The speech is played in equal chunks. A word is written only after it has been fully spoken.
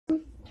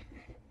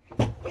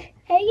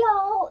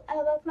Yo,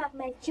 welcome back to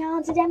my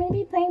channel. Today I'm gonna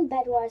be playing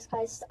Bedwars,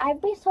 guys.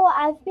 I've been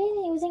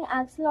using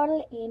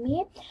Axolotl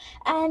Amy,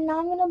 and now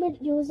I'm gonna be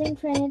using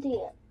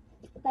Trinity.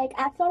 Like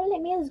Axolotl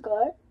Amy is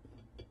good,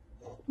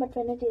 but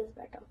Trinity is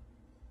better.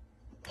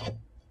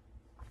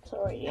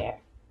 So yeah.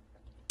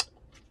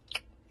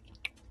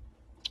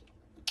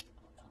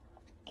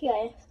 Okay,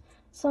 guys.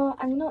 So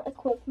I'm gonna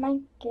equip my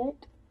kit.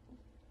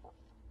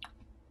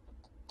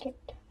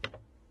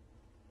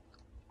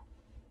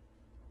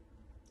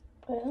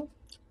 Well,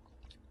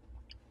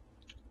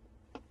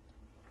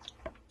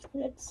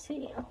 let's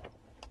see.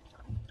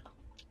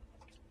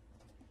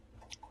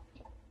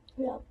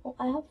 Yeah,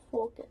 I have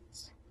 4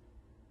 kits,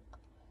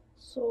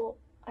 so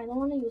I don't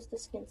want to use the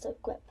skins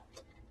equip.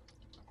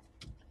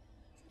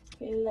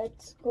 Okay,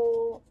 let's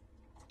go.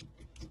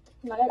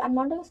 I'm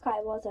not doing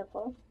Skywars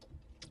ever.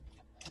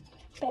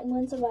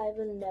 Penguin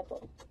survival never.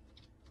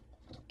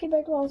 Okay, but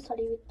it was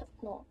 30 with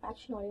no,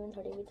 actually not even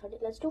 30 with 30.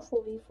 Let's do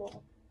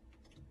 4v4.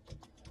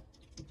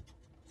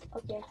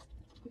 Okay.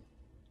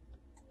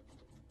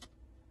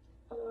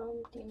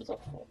 Teams of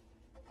 4.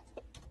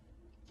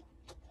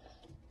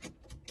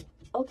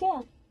 Okay.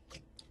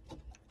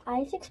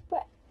 Ice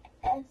Express.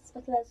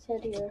 Let's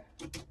head here.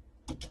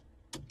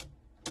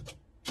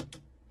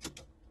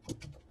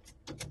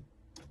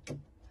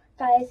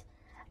 Guys,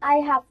 I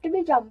have to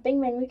be jumping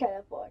when we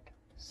teleport.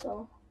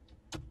 So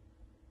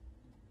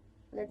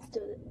let's do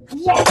it.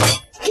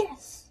 Yes!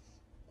 Yes!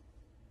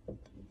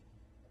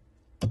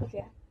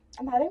 Okay.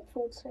 I'm having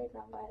fruits right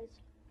now, guys.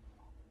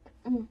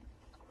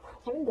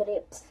 Having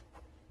grapes.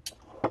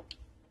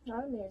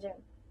 Not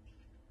amazing.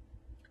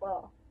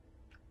 Wow.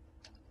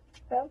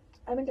 Well,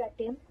 I'm in red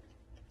team.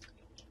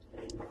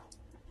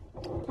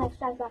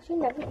 I've actually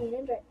never been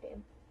in red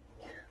team.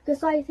 Okay,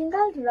 so I think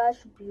I'll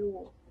rush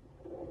blue.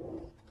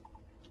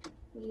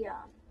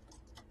 Yeah.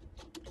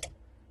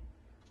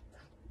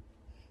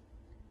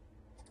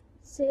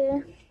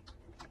 Say,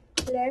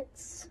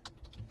 let's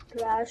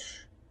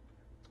rush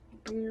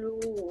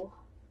blue.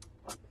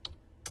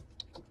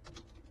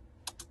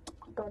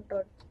 Dot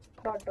dot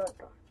dot dot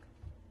dot.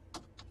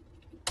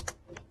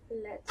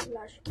 Let's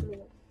rush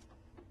blue.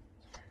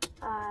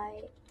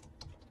 I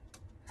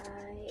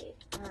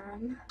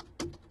am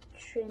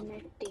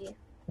Trinity.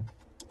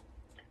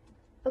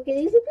 Okay,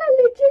 these people are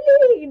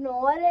literally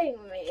ignoring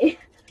me.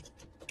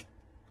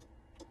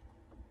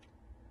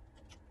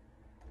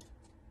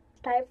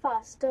 Type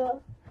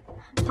faster.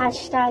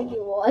 Hashtag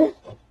you all.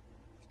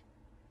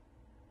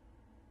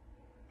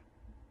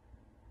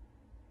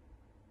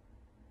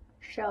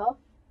 Sure.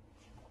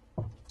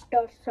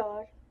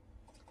 Sure.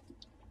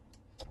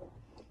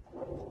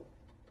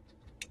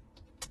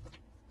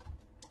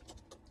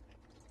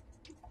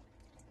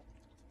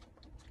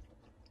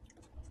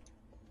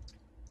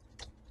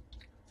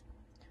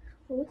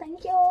 Oh,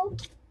 thank you.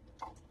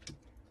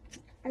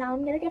 And now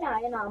I'm gonna get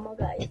iron armor,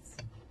 guys.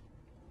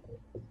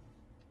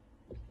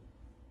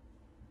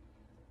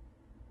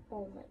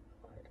 Oh my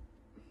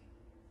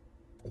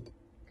god.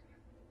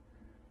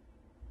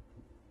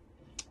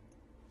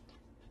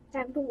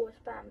 Time to go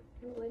spam.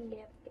 I'm going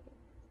AFK.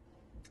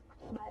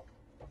 Bye.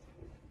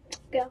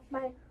 Okay,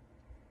 bye.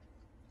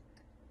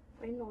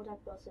 I know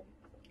that person.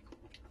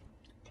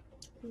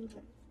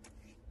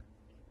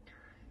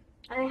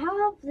 I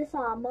have this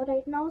armor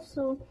right now,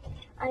 so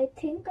I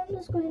think I'm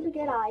just going to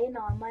get iron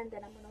armor and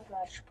then I'm gonna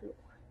rush blue.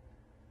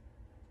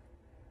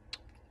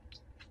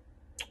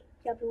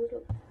 Yeah, blue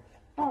too.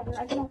 Oh,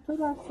 I can also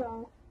rush.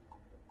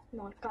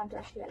 No, I can't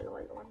rush yellow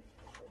alone.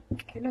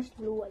 I can rush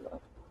blue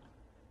alone.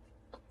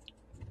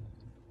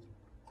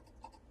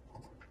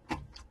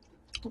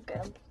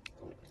 Okay.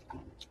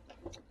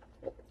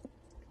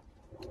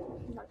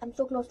 I'm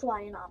so close to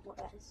iron armor,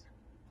 guys.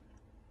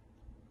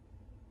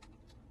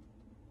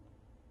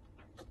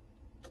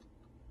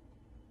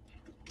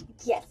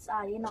 Yes,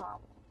 iron armor.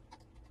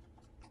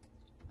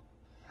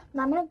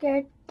 Now I'm gonna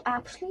get.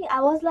 Actually, I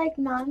was like,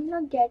 now I'm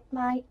gonna get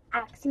my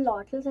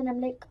axolotls, and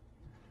I'm like,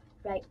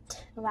 right,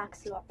 no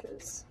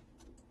axolotls.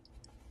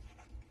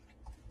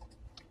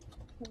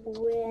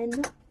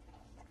 When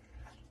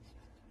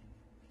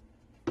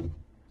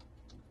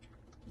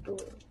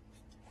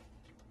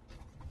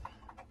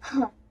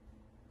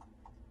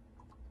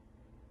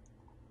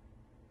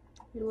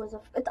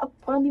it's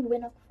gonna be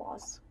win of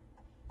force.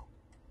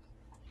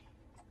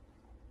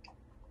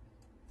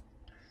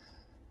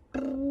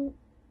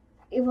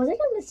 Was it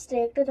a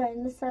mistake to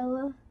join the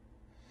server?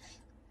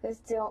 Because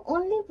there are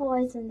only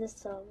boys in this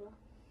server.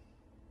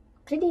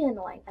 Pretty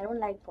annoying. I don't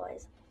like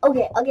boys.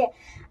 Okay.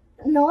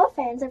 No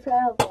offense if you're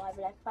a boy,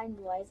 but I find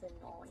boys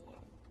annoying.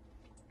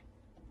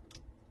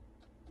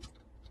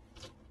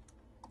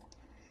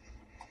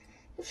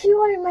 If you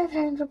are in my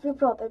friend group, you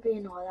probably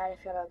know that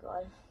if you're a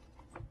girl.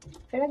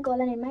 If you're a girl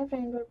and in my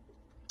friend group,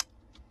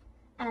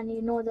 and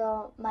you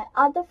know my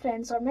other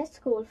friends or my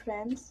school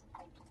friends,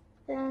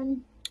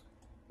 then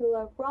you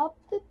will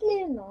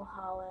probably know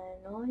how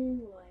annoying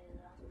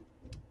boys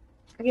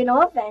are. Okay,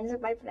 no offense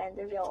if my friends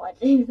if you're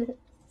watching this.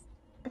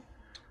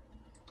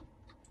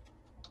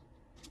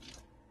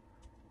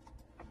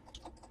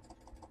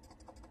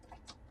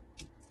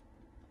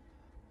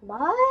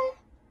 What?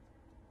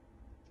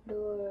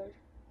 Dude.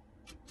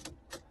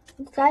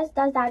 Guys,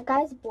 does that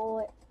guy's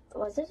boy?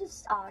 Was it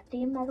just our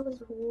team that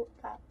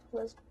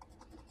was?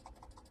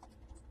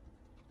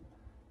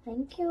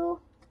 Thank you.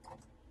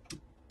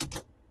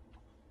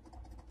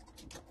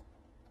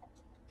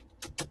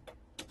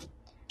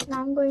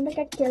 Now I'm going to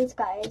get kills,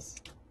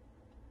 guys.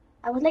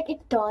 I was like,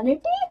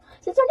 eternity?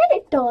 Since when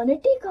did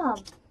eternity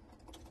come?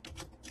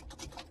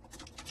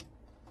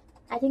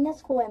 I think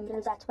that's 4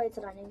 emeralds, that's why it's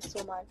running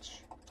so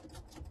much.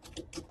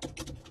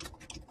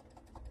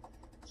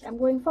 I'm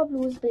going for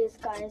blue's base,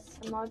 guys.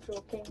 I'm not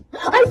joking.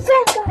 I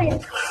said,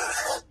 guys!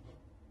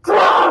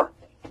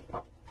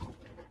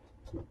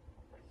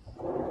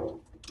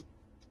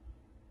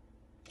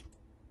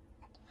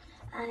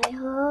 I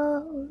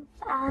hope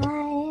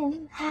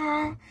I'm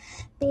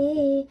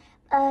happy,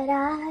 but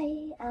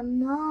I am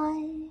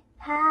not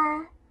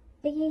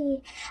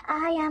happy.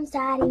 I am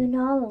sad, you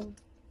know.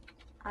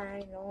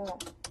 I know.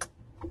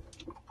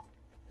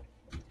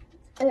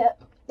 The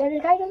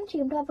guy doesn't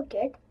seem to have a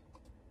kid.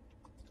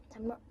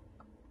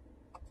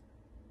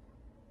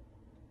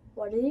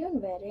 What is he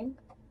even wearing?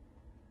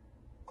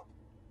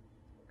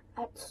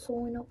 That's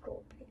so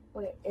inappropriate.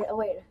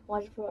 Wait.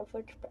 Watch for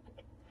back.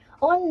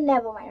 Oh,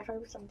 never mind. I thought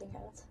it was something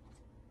else.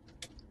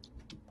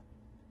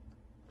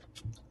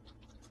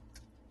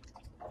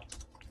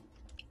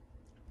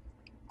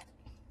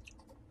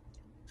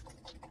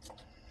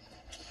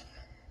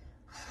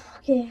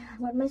 Okay, I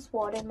got my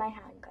sword in my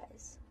hand,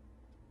 guys.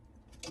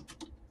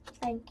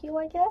 Thank you,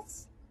 I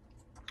guess.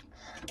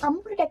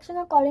 Protection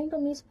according to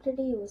me is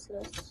pretty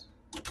useless.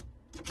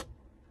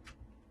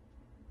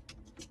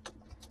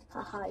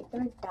 Haha, you're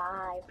gonna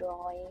die,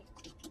 boy.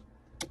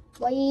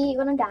 Boy, you're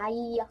gonna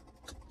die.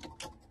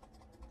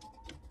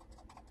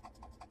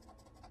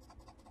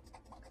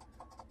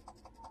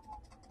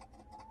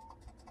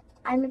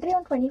 I'm literally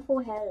on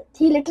 24 health.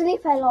 He literally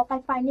fell off. I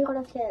finally got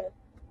a kill.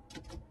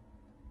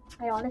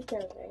 I got a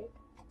kill, right?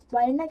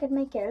 Why didn't I get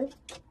my kill?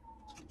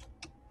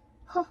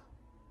 Huh.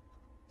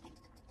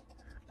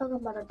 Talk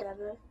about a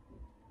devil.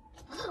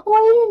 Oh,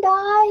 I didn't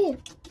die!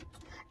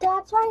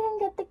 That's why I didn't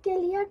get the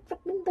kill. He had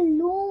freaking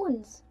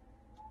balloons.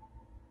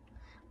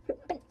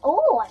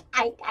 Oh,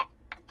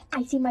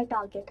 I see my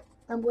target.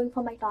 I'm going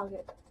for my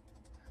target.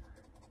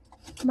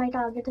 My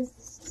target is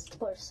this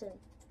person.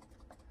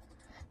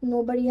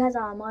 Nobody has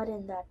armor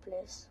in that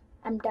place.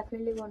 I'm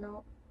definitely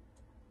gonna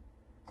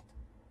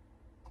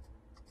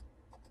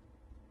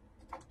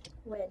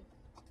win.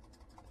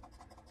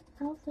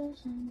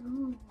 Selfish, I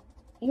know.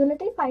 You're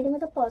literally fighting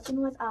with a person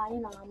who has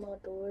iron armor,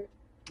 dude.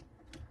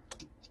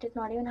 She did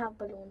not even have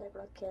balloons. I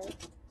got killed.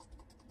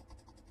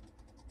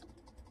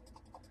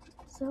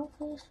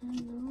 Selfish, I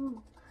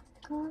know.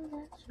 Can't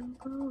let you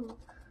go.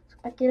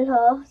 I killed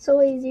her.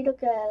 So easy to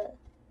kill.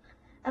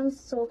 I'm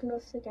so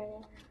close to getting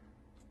her.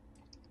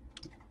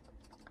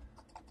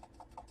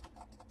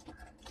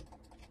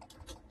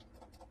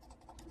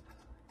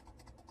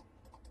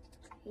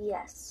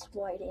 Yes,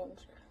 White Angel.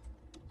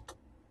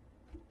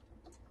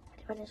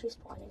 When is she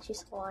spawning? She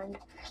spawned.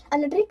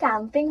 I'm literally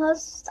camping her.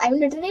 I'm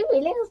literally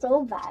feeling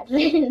so bad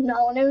right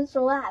now and I'm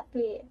so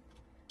happy.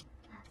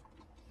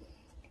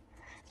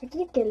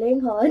 Literally killing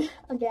her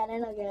again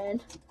and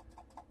again.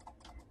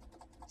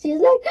 She's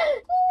like,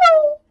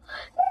 no!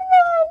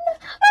 Run!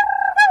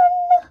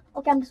 Run!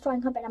 Okay, I'm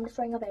destroying her bed.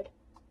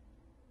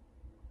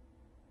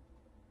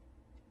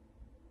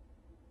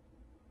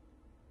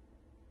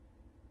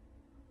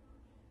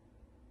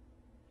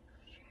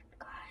 Shit,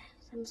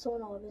 guys. I'm so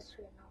nervous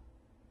right now.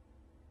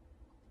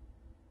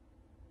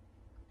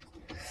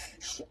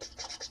 Shit.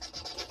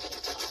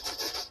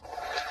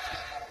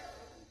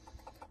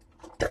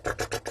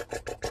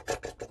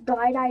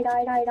 Die.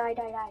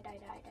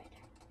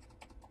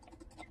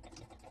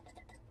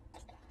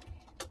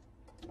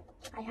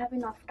 I have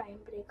enough time,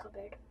 break a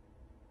bed.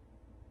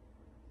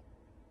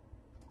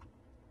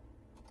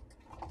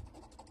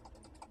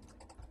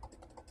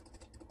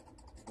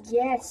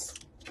 Yes.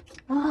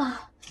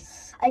 Ah,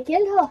 I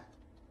killed her.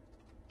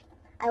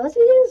 I was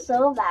feeling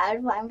so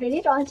bad, but I'm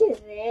pretty much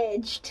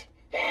enraged.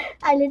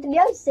 I literally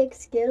have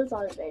 6 kills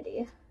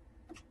already.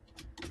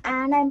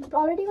 And I'm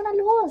already gonna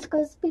lose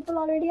because people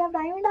already have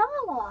diamond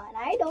armor and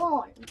I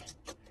don't.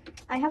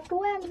 I have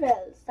 2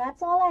 emeralds.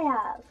 That's all I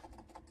have.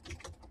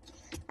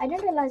 I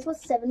didn't realize it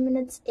was 7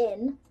 minutes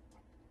in.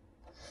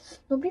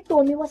 Nobody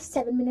told me it was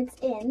 7 minutes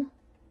in.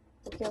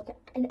 Okay.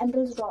 And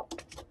emeralds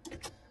dropped.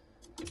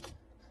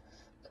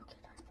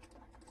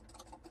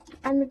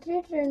 I'm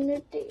literally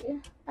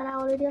Trinity and I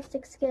already have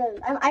 6 kills.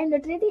 I'm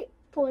literally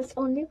the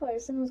only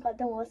person who's got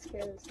the most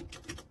kills.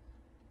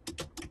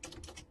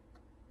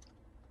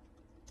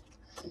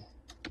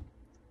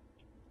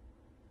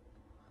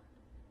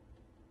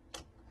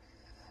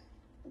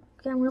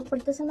 Okay, I'm gonna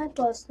put this in my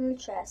personal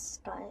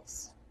chest,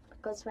 guys.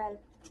 Because, well,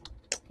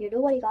 you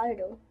do what you gotta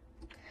do.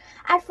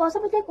 At first I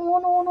was like, oh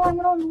no, I'm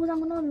gonna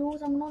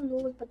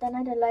lose. But then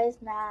I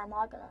realized, nah, I'm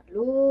not gonna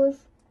lose.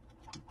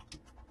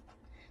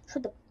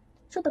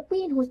 Show the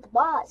queen who's the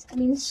boss. I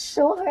mean,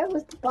 show her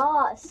who's the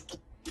boss.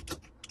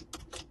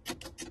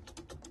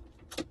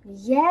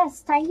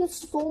 Yes, thank you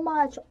so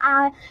much.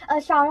 A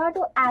shout out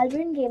to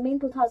Aldrin Gaming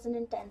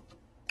 2010.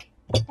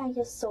 Thank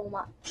you so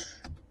much.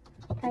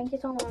 Thank you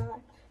so much.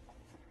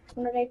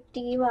 I'm gonna write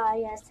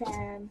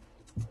TYSM.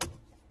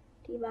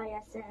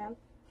 TYSM.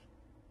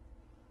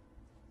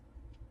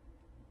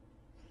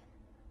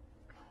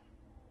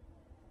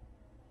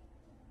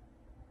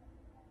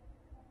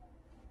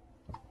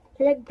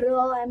 Like,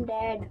 bro, I'm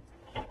dead.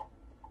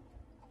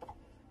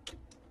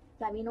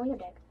 Yeah, we know you're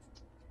dead.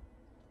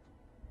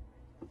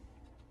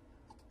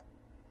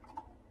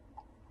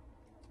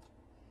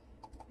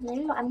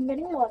 I'm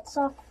getting lots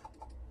of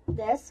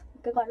this.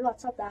 We got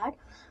lots of that.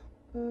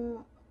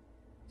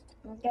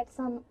 Get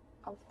some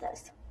of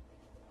this.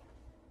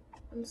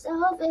 I'm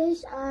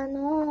selfish, I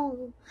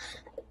know.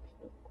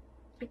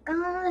 I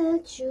can't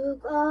let you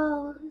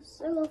go.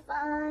 So go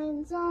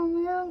find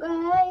someone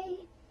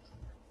great.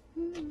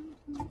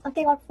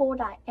 Okay, got 4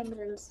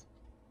 emeralds.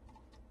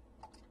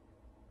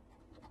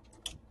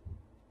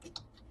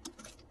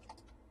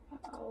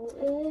 I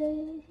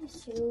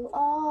wish you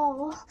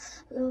all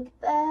the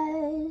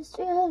best,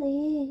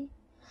 really.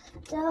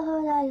 Tell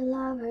her that you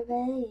love her,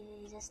 baby,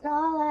 just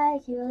not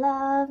like you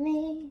love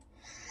me.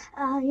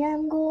 I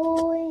am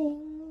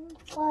going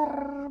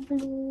for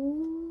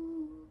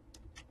blue.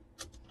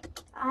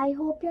 I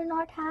hope you're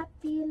not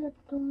happy,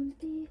 don't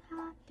be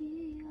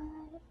happy.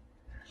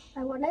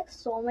 I got like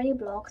so many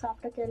blocks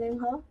after killing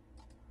her.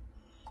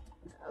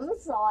 I'm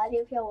sorry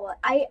if you're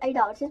I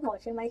doubt she's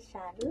watching my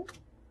channel,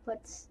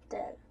 but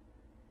still.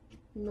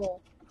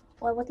 No.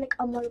 Or I was like,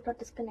 I'm gonna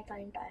disconnect our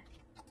entire.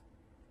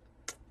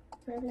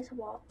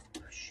 Wow.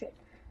 Shit.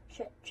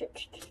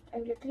 I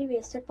literally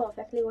wasted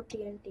perfectly with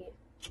TNT.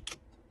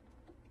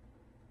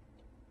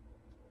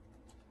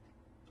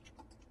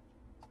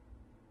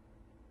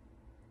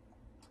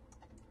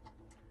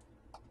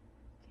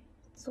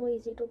 So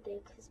easy to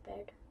break his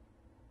bed.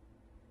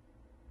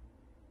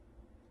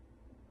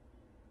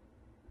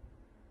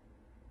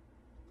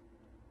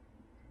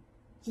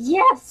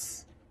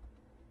 Yes!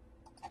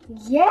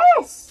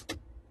 Yes!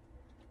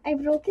 I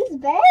broke his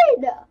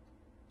bed!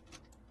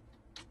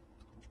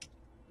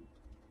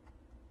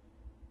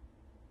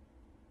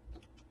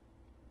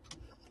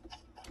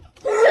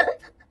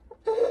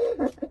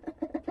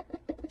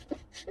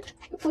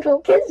 I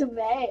broke his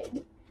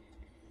bed.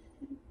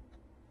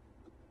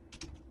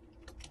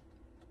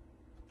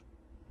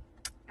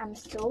 I'm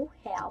so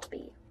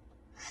happy.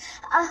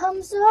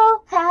 I'm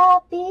so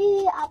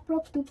happy. I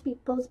broke 2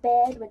 people's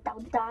bed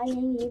without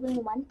dying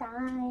even one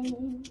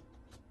time.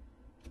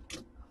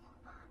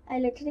 I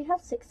literally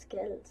have 6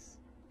 kills.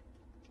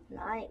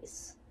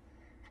 Nice.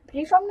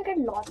 Pretty sure I'm gonna get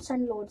lots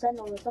and loads and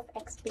loads of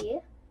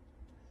XP.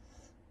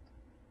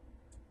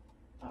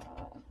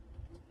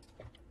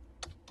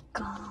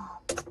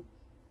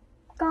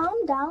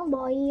 Calm down,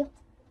 boy.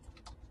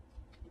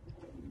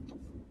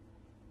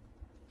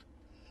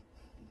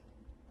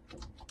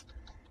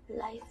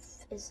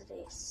 Life is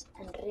race,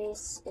 and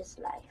race is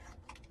life.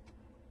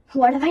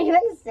 What am I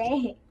even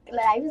saying?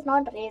 Life is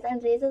not race,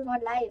 and race is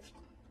not life.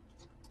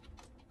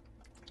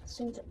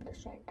 Swing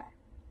suppression time.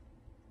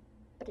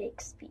 Break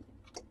speed.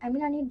 I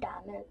mean, I need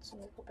damage, so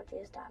I'm gonna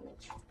purchase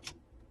damage.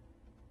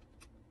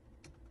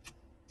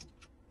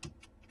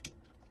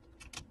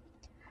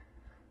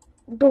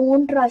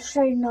 Don't rush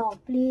right now,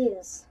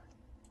 please.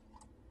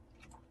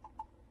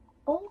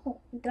 Oh,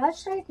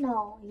 rush right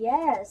now.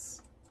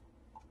 Yes.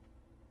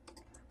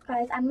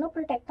 Guys, I'm gonna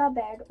protect our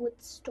bed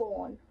with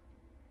stone.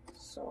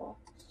 So,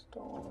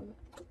 stone.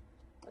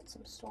 Put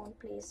some stone,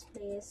 please.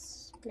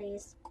 Place.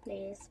 Place.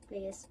 Place.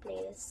 Place.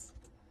 Place.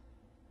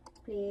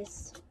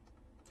 Place.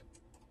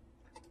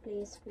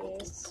 Place.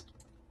 Place.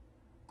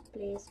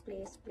 Place.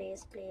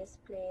 Place. Place. Place.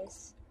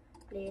 Place.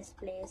 Place.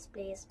 Place.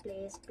 Place.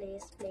 Place.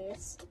 Place.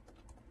 Place.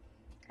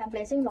 I'm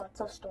placing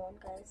lots of stone,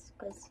 guys,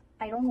 because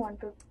I don't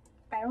want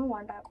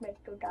our bed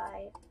to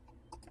die.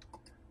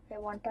 I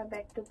want our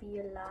bed to be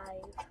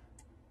alive.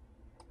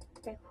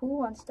 Like, who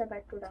wants the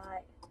bed to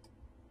die?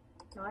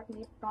 Not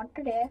me. Not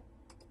today.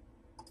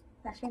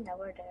 Actually,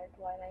 never did.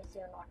 Why I say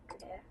not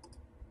today?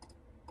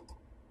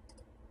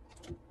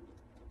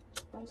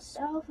 I'm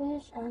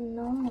selfish, I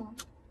know.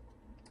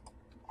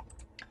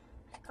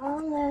 I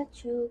can't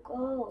let you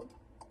go.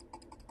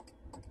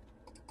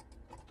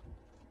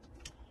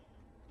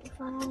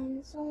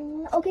 Find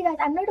someone. Okay, guys,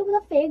 I'm gonna do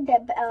the fake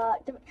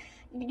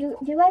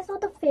you guys know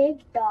the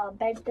fake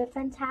bed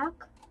defense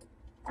hack?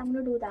 I'm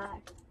gonna do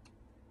that.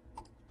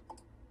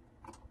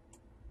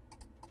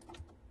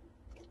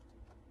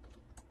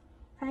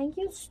 Thank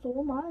you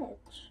so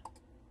much.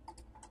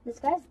 This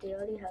guy's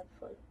really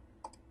helpful.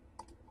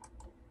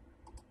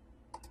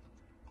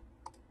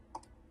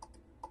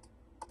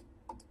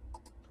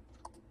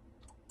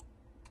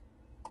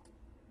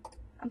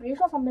 I'm pretty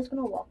sure somebody's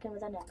gonna walk in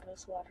with an emerald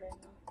sword right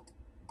now.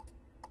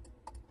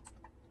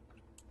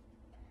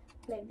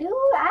 Like, dude,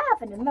 I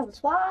have an emerald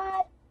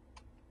sword.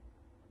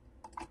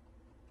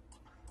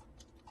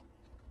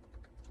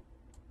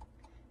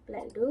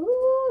 Like, dude,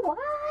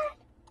 what?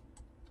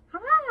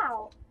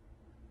 How?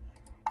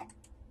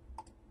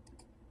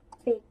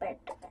 Fake bed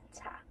defense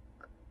hack.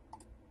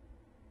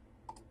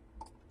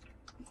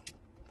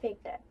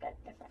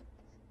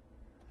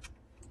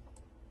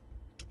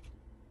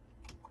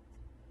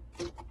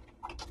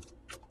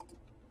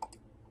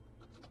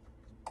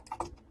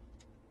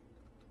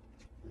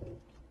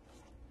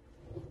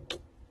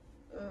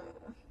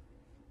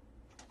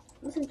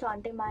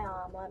 enchanting my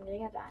armor. I'm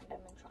getting a random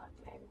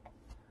enchantment.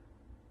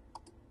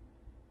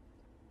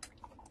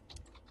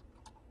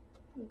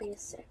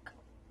 Basic.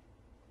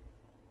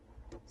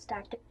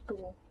 Static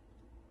 2.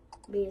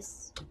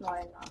 Base,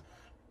 not enough.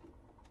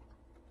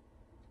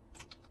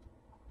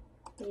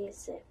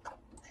 Basic.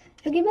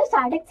 If you give me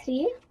static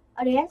 3,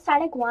 again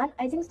static 1,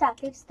 I think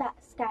static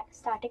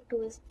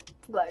 2 is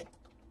good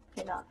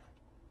enough.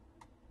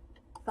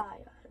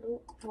 Fire,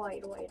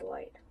 void.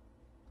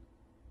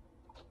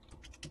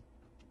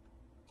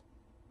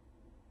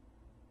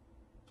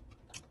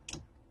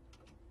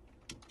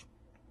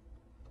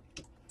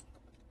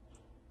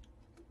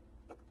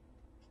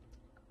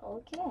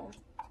 Okay.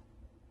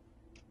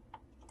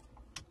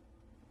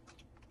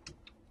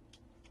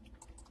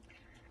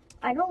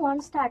 I don't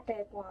want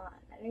static 1.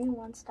 I don't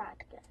want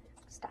static.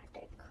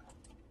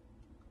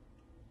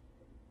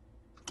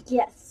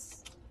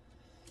 Yes.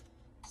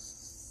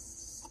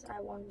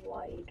 I want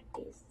void.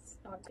 Base,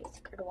 not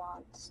basic,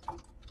 advanced.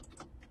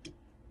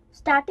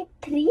 Static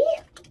 3?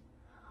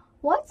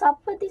 What's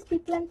up with these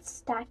people and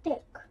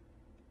static?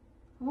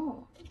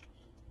 Oh.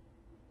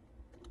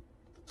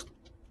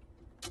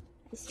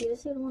 I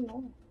seriously don't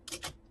know.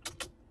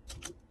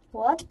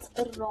 What's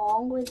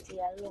wrong with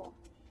yellow?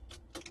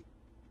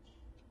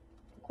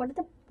 Look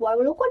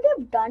what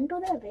they've done to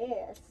their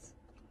race.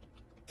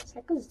 It's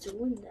like a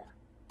zoo in there.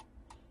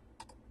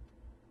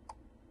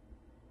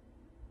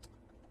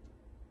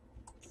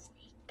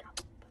 Sneak up.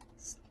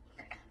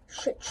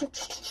 Shit.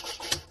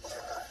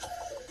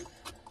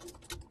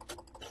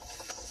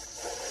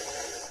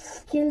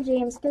 Kill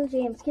James,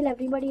 kill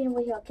everybody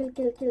over here. Kill,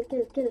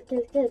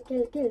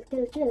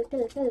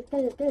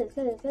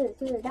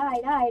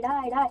 die.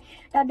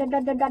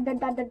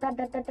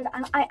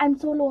 I'm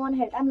so low on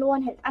health.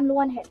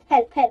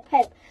 Help,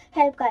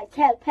 guys.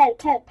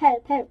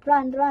 Help.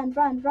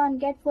 Run.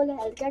 Get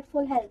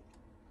full health.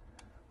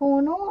 Oh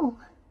no.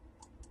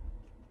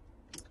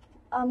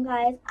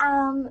 Guys,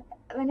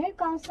 when it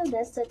comes to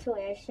this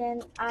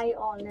situation, I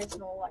always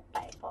know what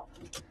type of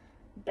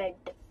bed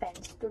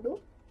defense to do.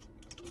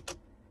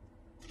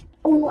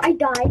 Oh no, I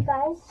died,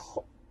 guys.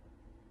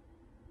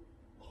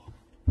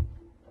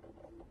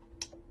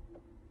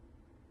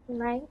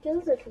 9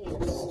 kills at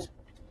least.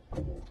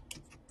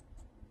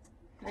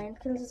 9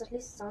 kills is at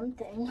least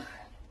something.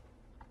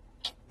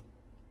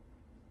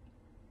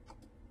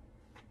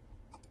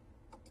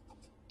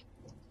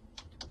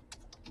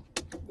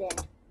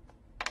 There.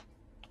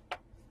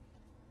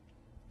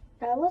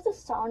 That was the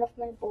sound of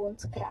my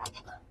bones crack.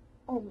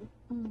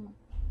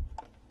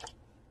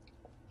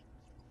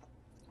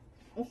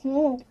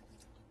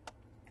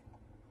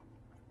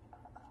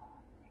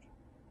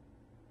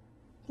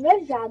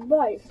 Where's Jack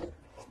Boys?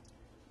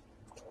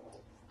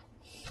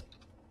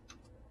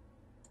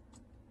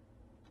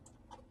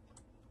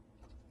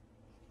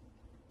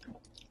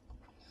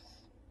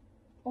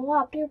 Oh,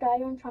 after you die,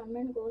 your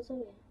enchantment goes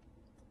away.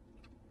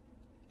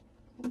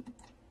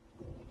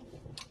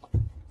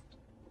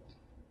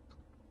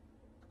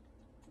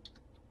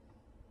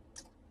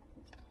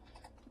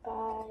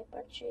 Buy,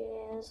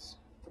 purchase.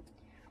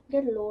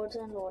 Get loads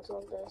and loads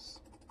of this.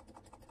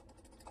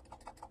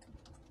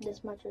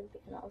 This much will be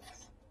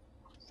enough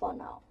for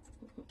now.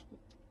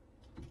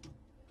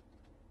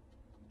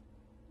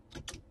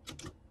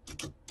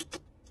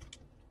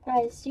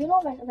 Guys, you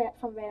know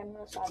from where I'm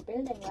gonna start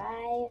building,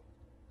 right?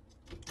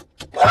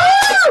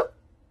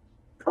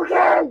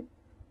 Okay.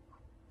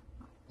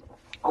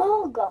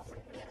 Oh god.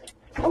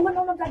 Oh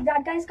no,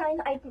 that guy's coming.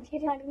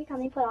 He's going to be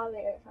coming for our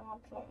way. I'm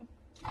not playing.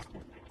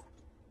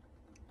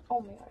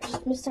 Oh my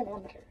god, I missed an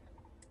emerald.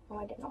 No,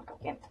 I did not.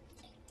 Okay.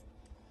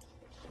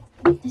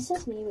 This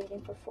is me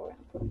waiting for 4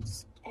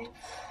 emeralds.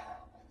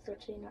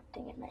 Literally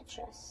nothing in my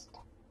chest.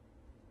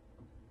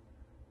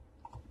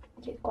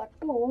 You got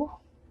 2.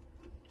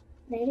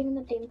 Anything in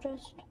the team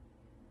chest?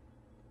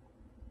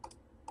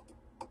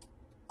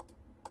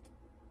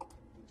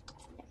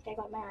 I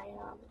got my iron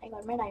arm. I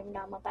got my diamond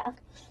armor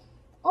back.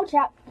 Oh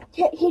chap,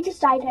 he just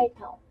died right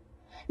now.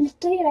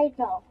 Literally right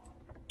now.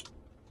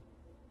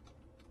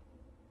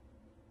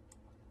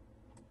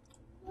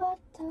 What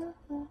the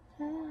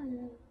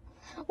hell?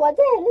 What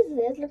the hell is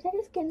this? Looks like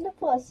I skinned a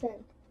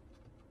person.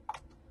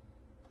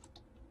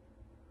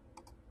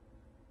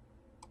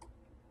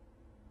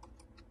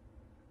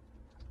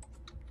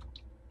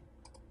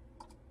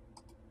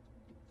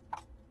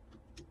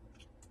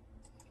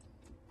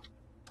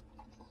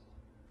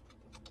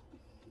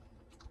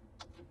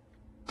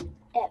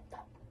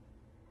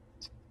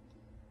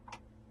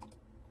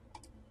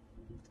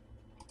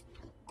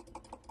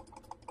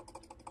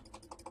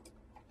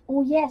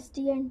 Oh yes,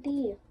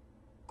 TNT.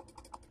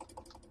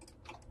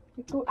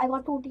 I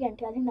got 2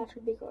 TNT. I think that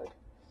should be good.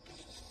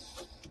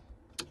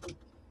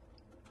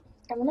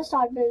 I'm gonna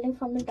start building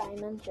from the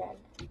diamond gen.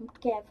 I'm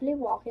carefully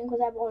walking because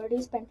I've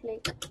already spent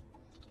like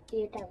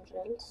 8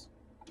 emeralds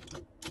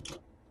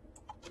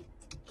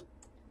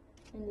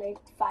in like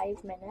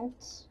 5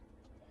 minutes.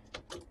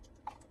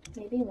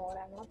 Maybe more,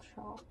 I'm not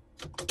sure.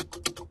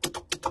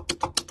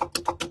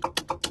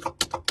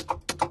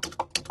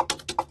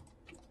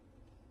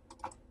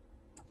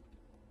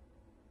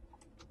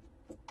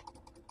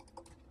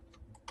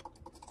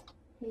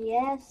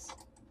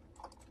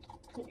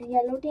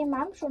 Yellow team,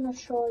 I'm gonna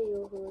show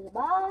you who's the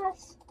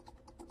boss.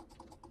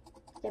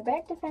 The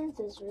bed defense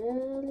is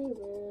really,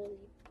 really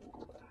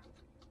poor.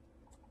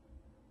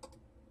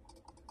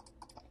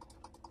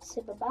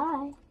 Say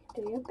bye-bye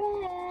to your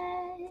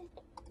bed.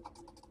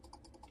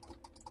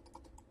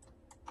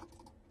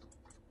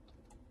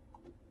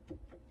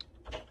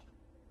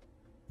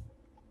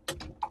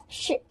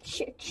 Shit.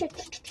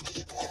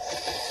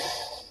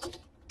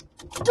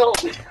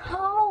 Dude,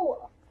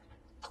 how?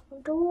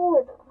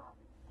 Dude.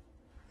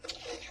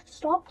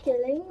 Stop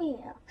killing me.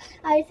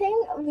 I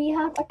think we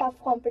have a tough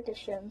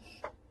competition.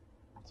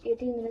 It's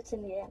 18 minutes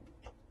in the end.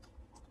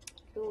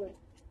 Dude.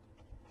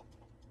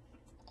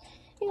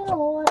 You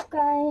know what,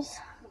 guys?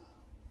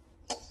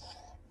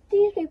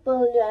 These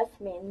people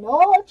left me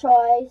no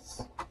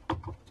choice.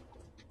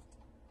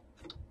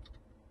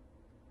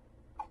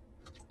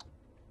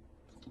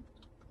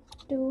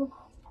 To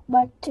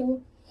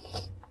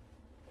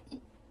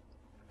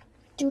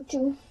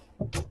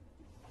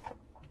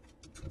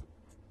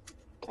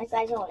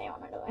I don't really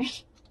want to do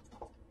it.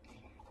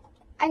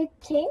 I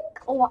think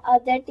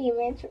other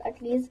teammates should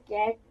at least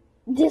get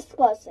this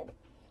person.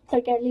 So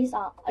at least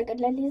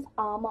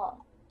armor.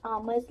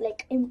 Armor is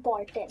like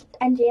important.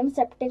 And James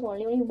Septic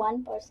only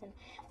one person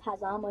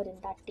has armor in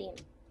that team.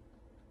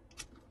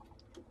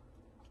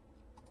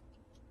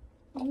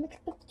 I'm like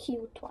a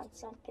cute one,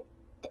 so I'll get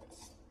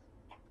this.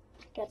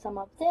 Get some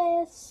of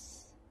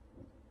this.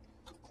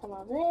 Some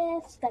of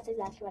this. That's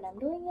exactly what I'm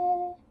doing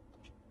here.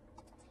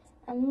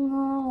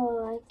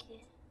 Oh,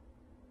 okay.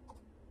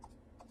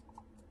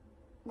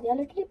 They are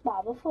literally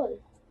powerful.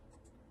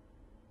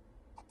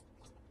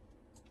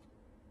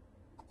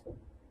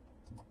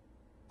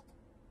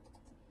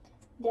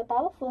 They're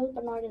powerful,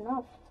 but not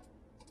enough.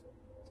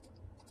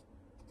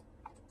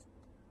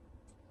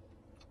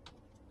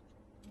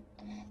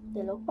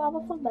 They look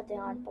powerful, but they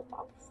aren't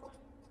powerful.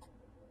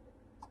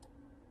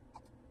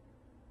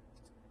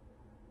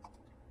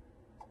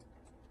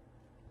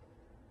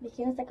 Because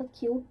it's like a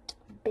cute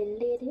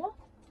build area.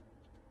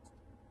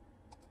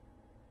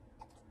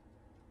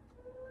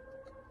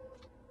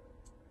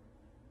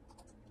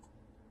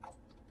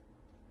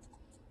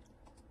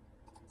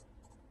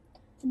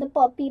 The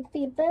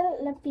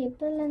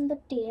people in the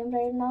team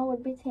right now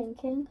would be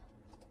thinking,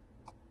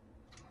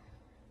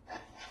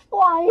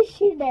 why is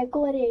she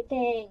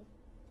decorating?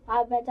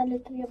 I bet they're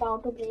literally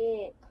about to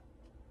break.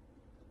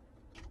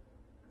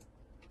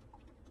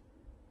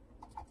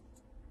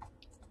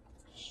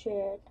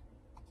 Shit.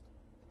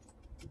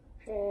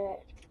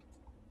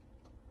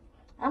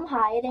 I'm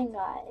hiding,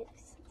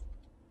 guys.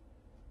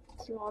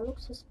 This all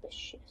looks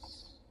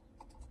suspicious.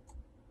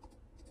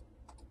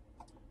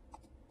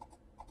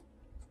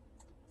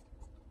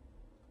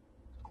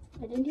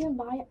 I didn't even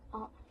buy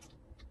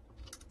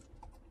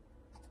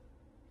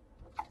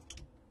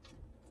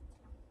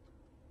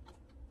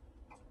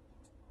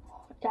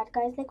that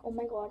guy's like, oh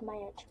my god, my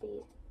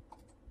HP.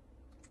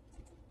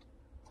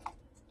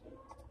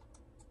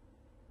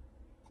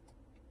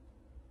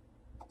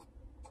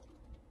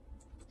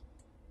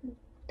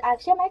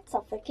 Actually, I might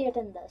suffocate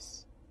in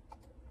this. I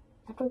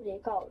have to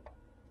break out.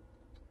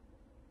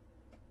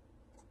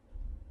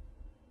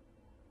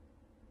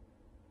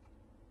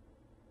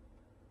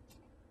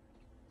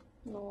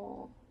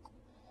 No.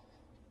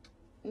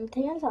 I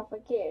think I'll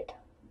suffocate.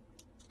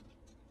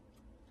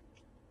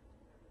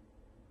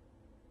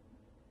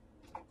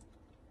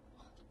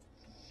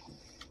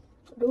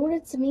 Dude,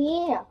 it's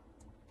me.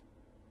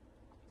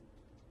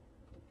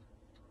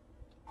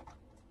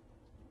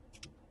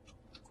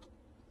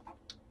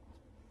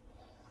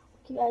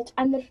 Okay, guys,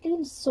 I'm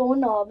literally so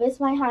nervous.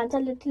 My hands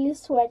are literally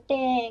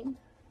sweating.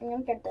 I'm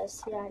gonna get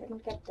this. Yeah, I'm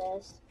gonna get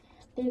this.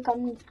 They'll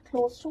come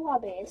close to our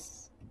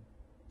base.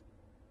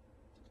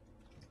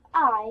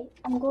 I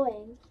am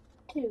going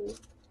to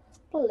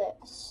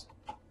place.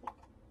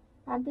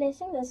 I'm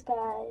placing this,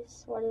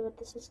 guys. Whatever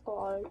this is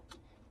called.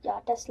 Yeah,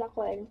 Tesla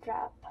coil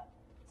trap.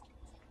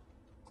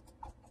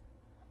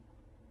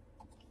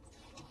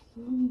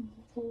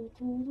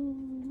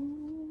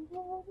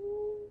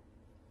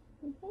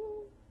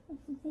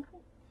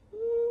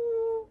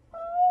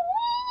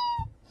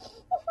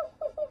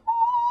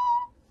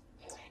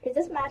 Is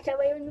this match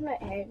ever even gonna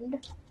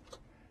end?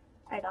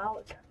 I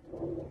doubt.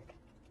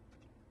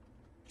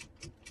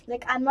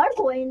 Like, I'm not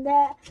going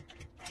there.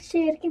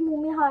 शेर के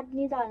मुंह में हाथ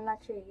नहीं डालना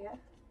चाहिए.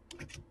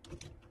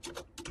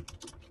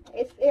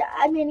 If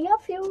many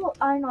of you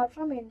are not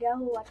from India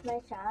who watch my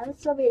channel,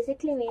 so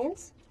basically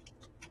means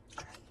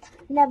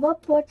never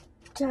put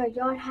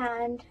your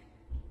hand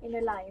in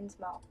a lion's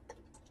mouth.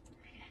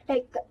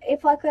 Like,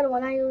 if for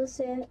corona you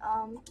say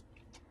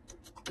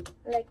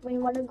like when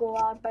you want to go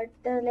out, but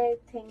the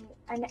like thing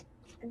and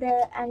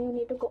you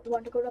need to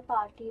want to go to a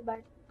party,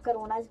 but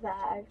corona is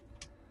bad,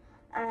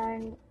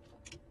 and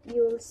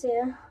you'll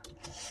say,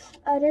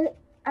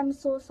 I'm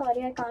so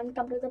sorry, I can't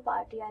come to the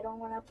party. I don't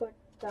want to put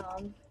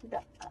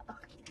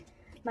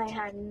my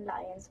hand in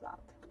lion's mouth.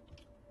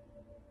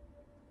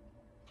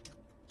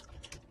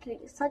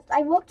 Please.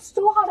 I worked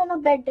so hard on a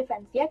bed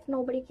defense, yet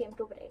nobody came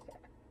to break it.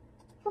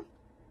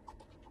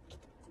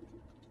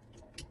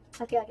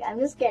 Okay, I'm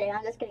just kidding.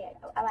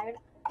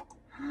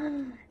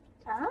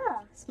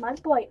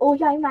 Smart boy. Oh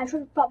yeah, I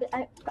should probably.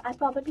 I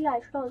should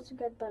also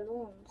get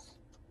balloons.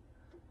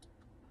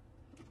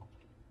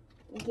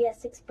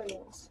 Yes, 6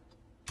 balloons.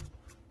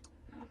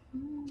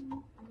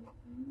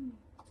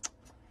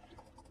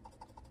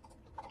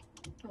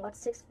 Got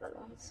 6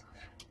 balloons.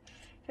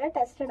 Should I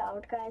test it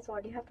out, guys?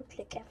 Or do you have to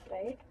click F,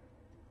 right?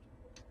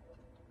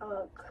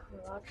 Ugh,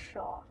 I'm not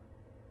sure.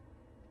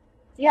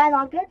 Yeah, I'm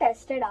not gonna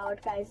test it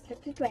out, guys.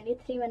 It's literally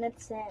 23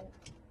 minutes in.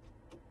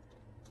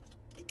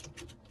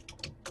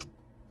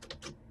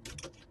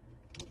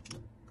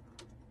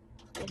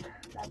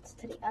 That's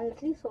 3. I'm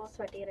literally so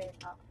sweaty right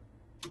now.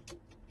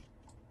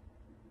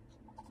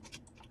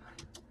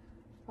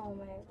 Oh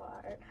my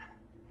god.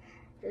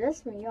 Is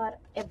this me or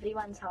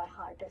everyone's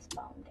heart is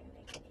pounding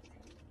like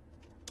anything?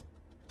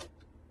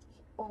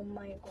 Oh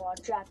my god,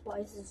 Jack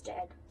Boys is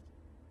dead.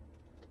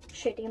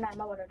 Shitty, I'm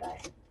about to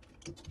die.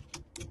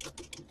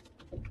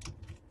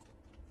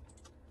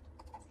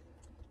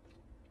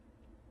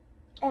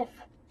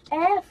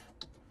 F.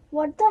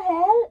 What the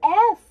hell?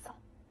 F.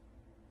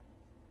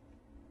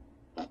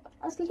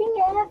 I was clicking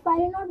F. Why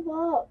did it not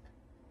work?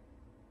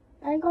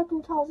 I got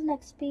 2000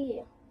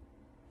 XP.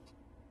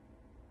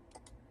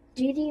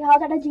 GG. How's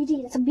that a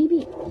GG? That's a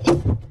BB.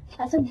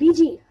 That's a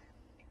BG.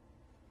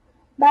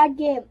 Bad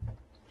game.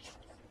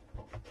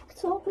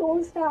 So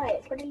close,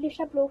 guys. But at least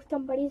I broke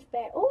somebody's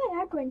bed. Oh, I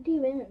had 20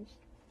 wins.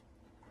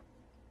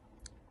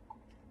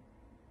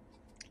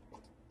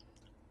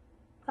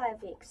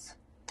 5 weeks.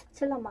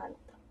 Still a month.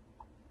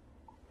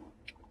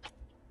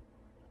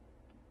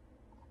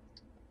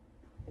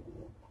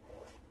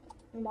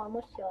 I'm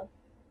almost here.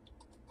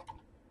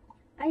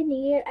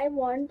 I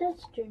want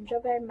this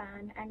gingerbread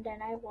man and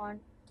then I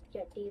want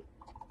Yeti.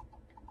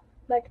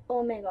 But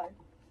oh my god.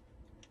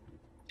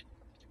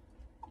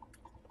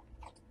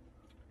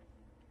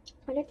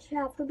 But it should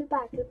have to be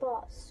battle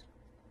pass.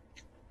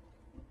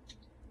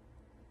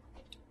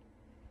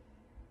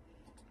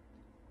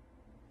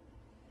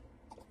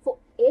 For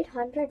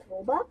 800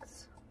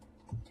 Robux?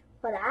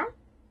 For that?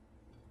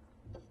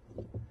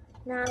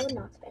 No, I would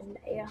not spend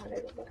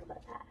 800 Robux for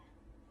that.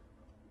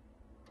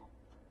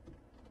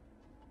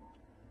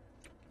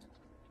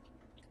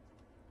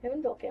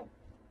 I'm joking.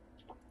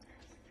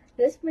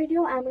 This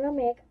video I'm gonna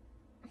make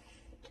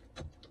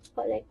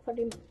for like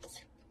 40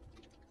 minutes.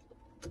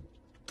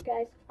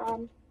 Guys,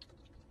 I'm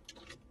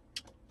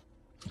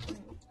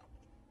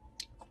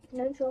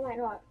not sure why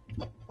not.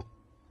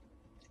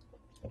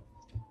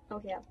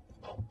 Okay.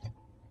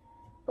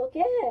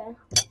 Okay.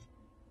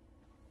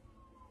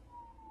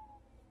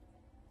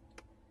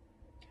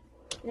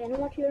 I know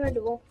what you're gonna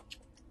do.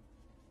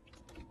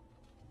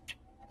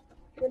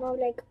 You're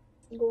gonna like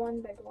go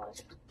on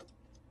Bedwars.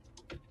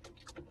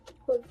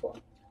 Hold 4.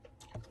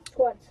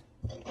 Squads.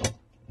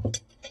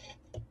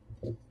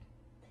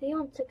 3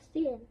 on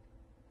 16.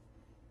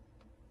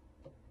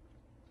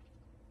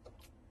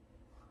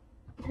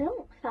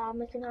 Hello,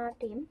 Sam is in our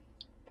team.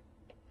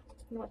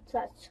 Not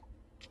such.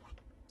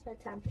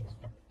 That's Sam.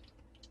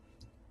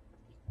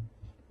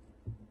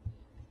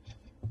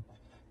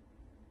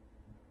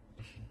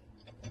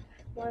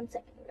 1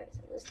 second, guys.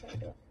 I'm just going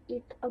to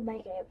eat my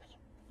grapes.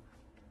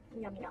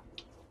 Yum yum.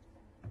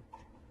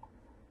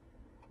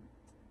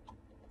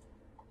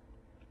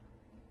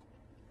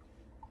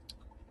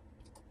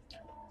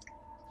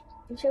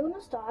 Is she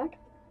gonna start?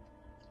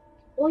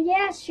 Oh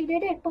yes, she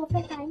did it.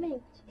 Perfect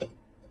timing.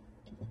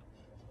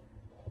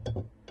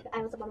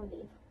 I was about to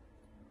leave.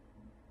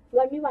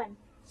 1v1.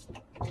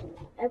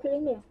 Are you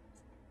kidding me?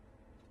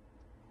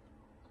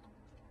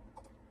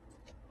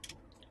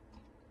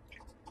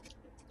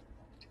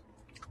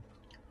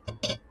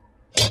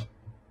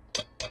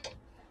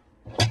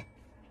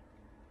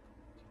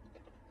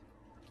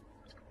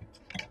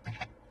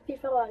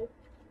 FIFA ball.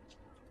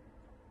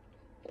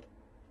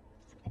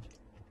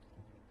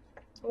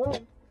 Oh.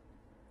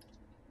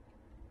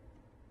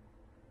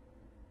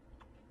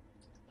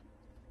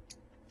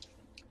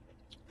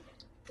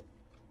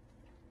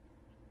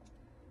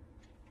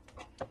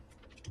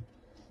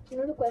 You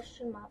know the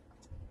question mark.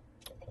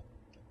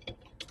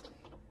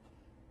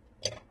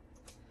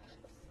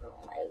 Oh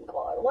my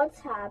god, what's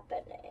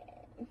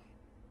happening?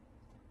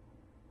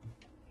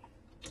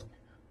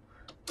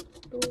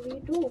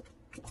 2v2.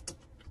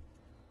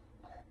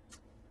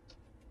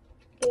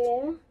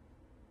 Okay.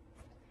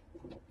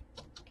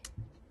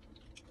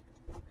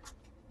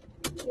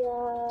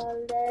 Yeah,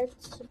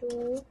 let's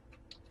do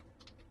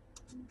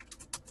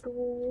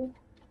 2v2.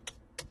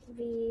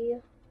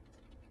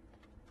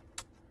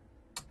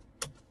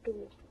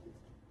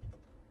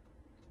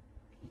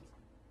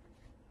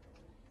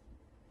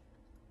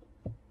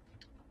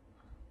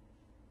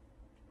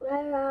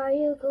 Where are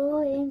you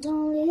going?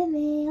 Don't leave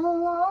me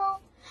alone.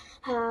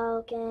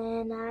 How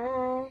can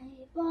I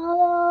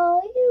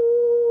follow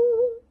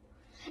you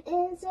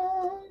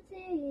into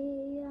the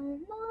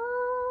unknown?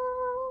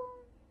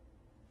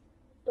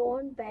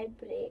 Don't bed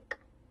break.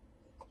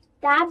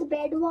 That's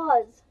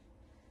Bedwars.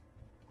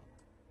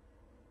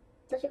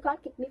 But you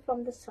can't kick me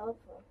from the server.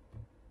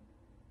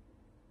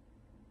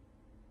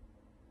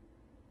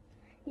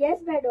 Yes,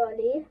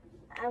 Bedwars.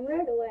 I'm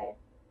gonna do it.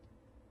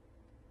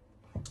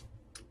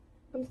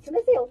 I'm just gonna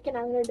say okay and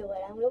I'm gonna do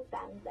it. I'm gonna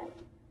prank them.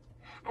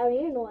 I don't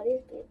even know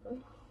these people.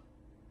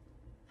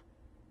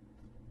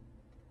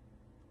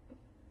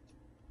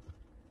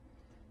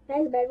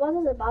 Guys,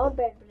 Bedwars is about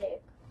bed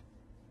break.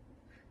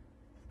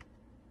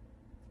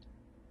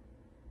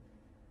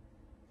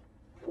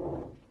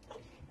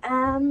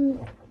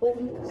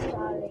 We're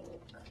starting.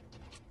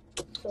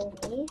 So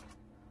me.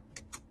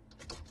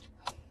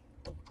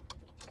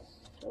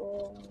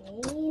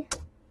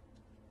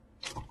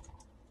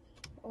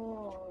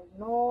 Oh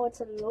no,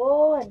 it's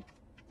alone.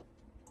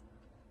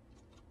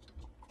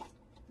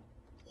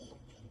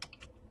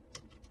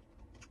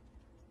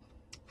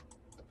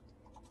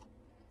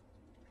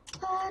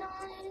 Why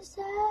don't you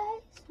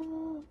say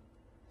so?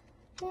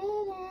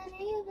 Didn't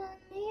even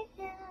meet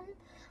him.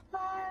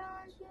 Why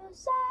don't you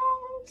say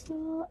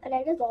so? And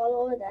it is all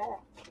over there.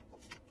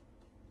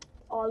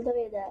 All the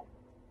way there.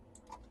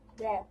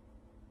 There.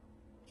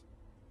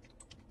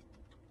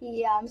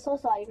 Yeah, I'm so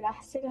sorry, but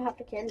I still have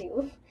to kill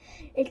you.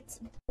 It's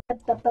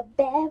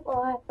Bedwars,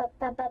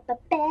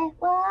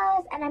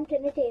 and I'm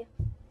Trinity.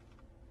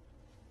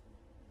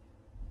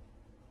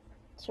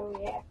 So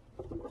yeah,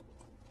 I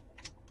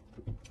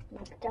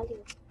have to tell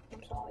you.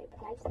 I'm sorry,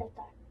 but life's like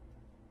that.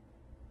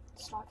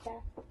 It's not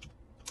fair.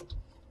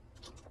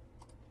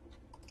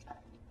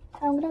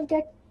 I'm gonna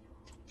get.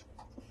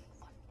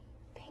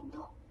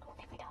 No, don't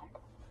make me tired.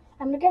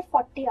 I'm gonna get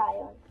 40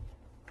 iron.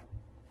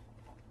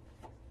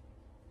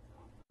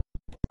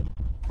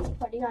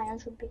 40 iron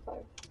should be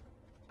good.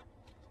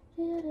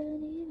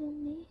 Didn't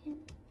even meet him.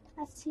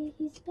 I see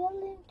he's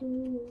building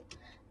to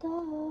the.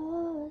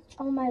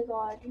 Oh my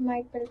god, he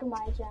might build to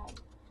my gen.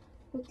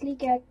 Quickly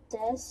get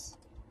this.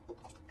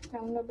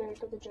 I'm gonna build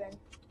to the gen.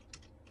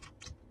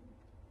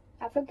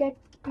 I have to get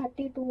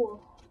 32.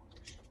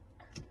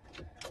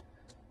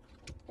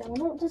 I'm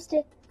gonna just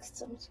take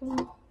some.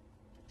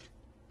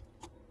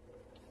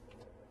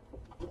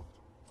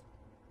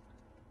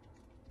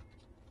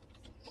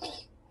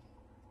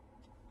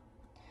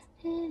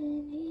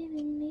 Didn't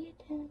even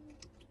meet him.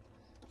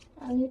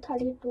 I need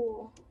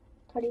 32,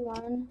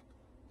 31,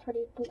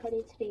 32,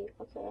 33.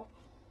 Okay.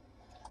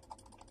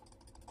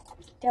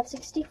 You have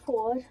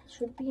 64.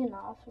 Should be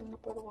enough. I'm gonna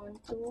put 1,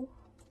 2,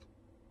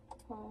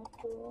 1,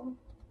 2,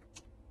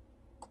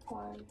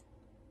 1,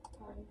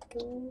 1,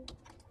 2.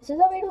 This is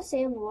a way to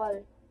save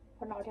wool,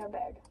 but not your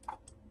bed.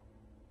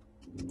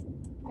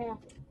 Yeah.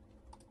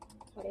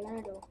 What are you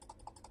gonna do?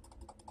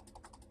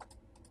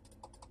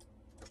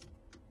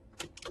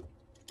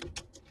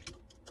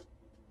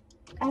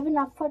 I have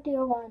enough for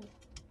tier 1.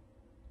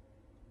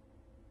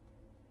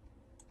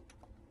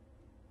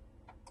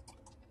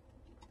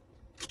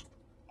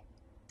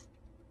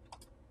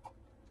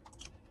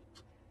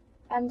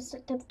 I'm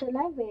just till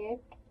I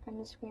wait. I'm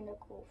just gonna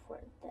go for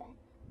it then.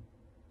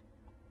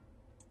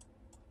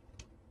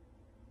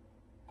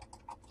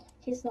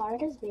 He's not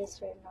at his base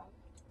right now.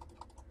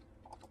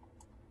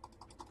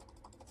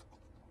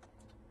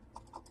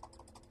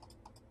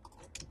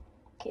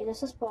 Okay,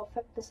 this is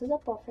perfect. This is a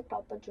perfect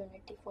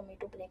opportunity for me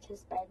to break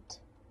his bed.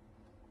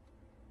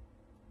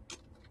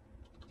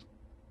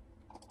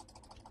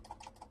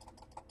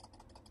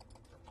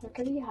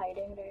 Literally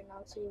hiding right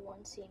now so you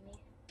won't see me.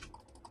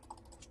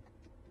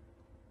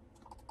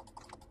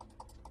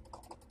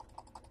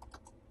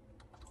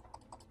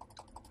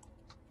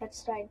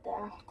 It's right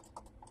there.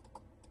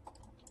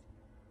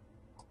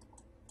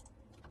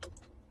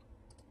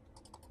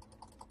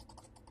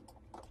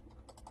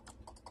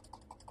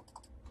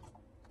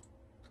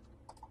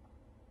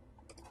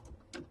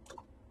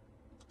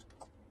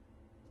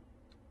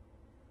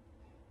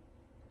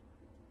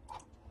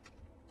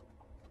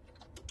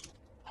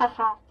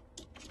 Haha.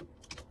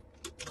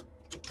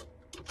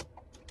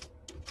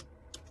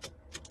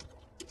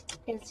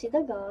 Is he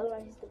the girl or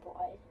is the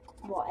boy?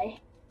 Boy.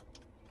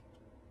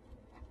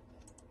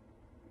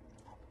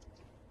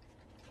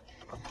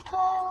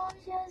 Why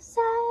don't you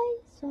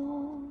say so?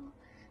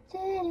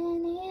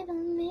 Didn't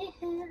even meet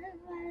him.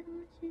 Why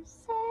don't you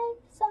say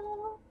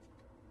so?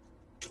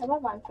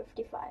 About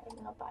 155. I'm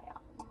gonna buy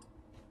armor.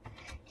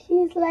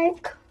 He's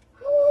like,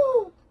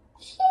 oh,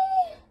 she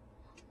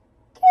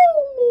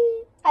killed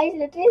me. I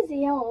literally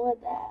see him over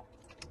there.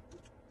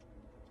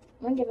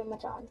 I'm gonna give him a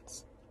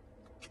chance.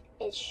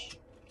 Ish.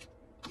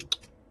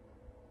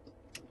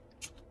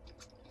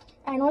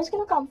 I know he's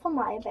gonna come for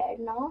my bed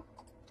now.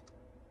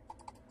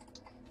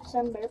 So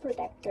I'm better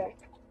protected.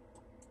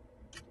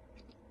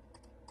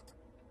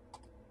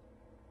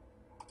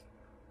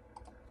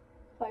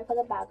 Sorry for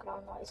the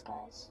background noise,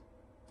 guys.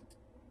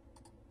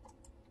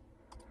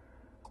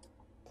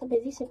 It's a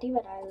busy city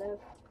where I live.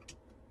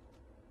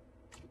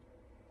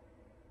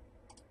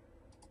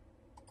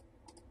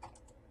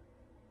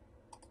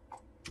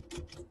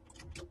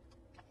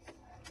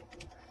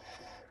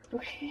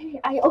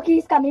 Okay,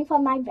 he's coming for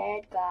my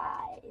bed,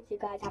 guys. You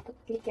guys have to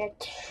quickly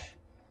get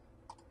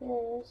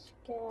this.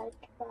 Get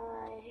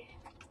by.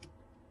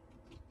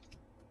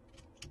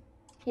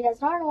 He does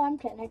not know I'm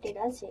Trinity,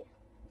 does he?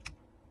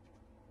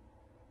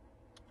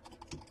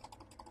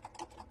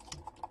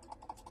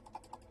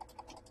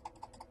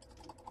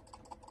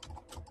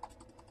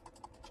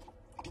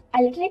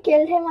 I literally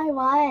killed him. I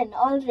won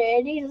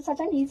already. It was such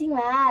an easy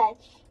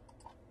match.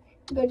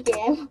 Good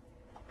game.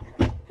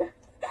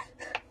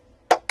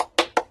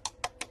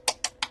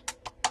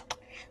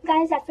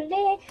 Guys, that's for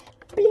today.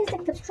 Please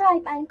like,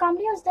 subscribe, and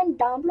comment yours then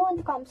down below in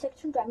the comment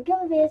section to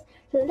giveaways.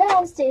 Till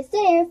then, stay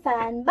safe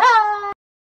and bye.